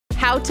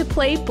How to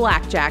play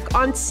Blackjack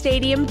on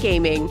Stadium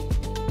Gaming.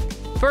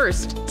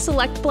 First,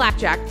 select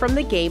Blackjack from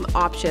the game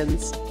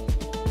options.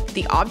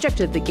 The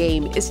object of the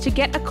game is to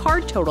get a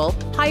card total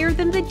higher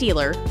than the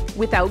dealer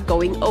without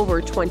going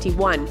over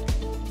 21.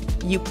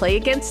 You play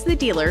against the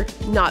dealer,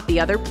 not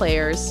the other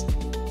players.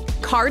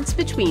 Cards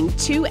between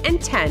 2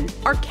 and 10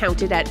 are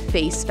counted at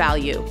face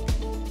value.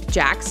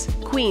 Jacks,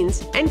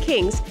 queens, and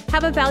kings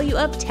have a value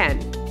of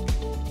 10.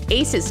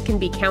 Aces can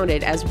be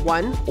counted as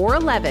 1 or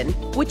 11,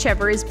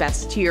 whichever is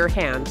best to your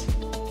hand.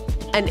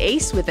 An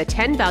ace with a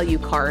 10 value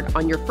card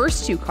on your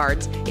first 2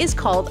 cards is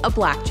called a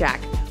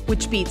blackjack,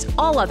 which beats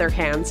all other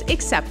hands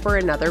except for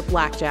another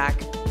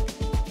blackjack.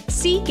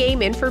 See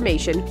game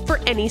information for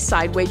any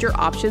side wager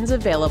options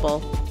available.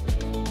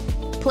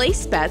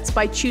 Place bets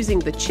by choosing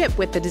the chip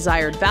with the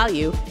desired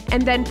value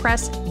and then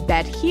press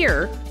Bet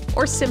Here,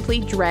 or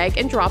simply drag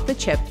and drop the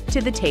chip to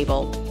the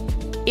table.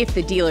 If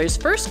the dealer's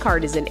first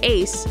card is an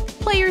ace,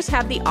 players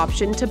have the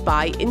option to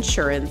buy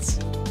insurance.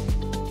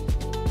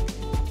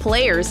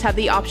 Players have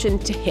the option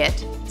to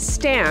hit,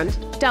 stand,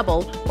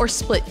 double, or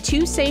split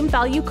 2 same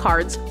value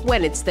cards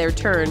when it's their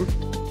turn.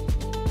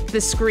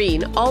 The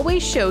screen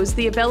always shows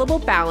the available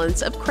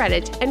balance of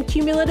credit and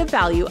cumulative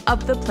value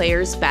of the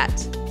player's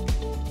bet.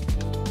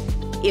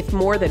 If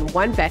more than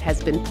one bet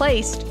has been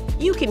placed,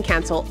 you can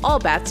cancel all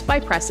bets by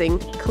pressing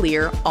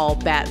Clear All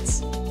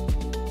Bets.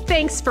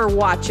 Thanks for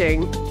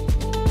watching!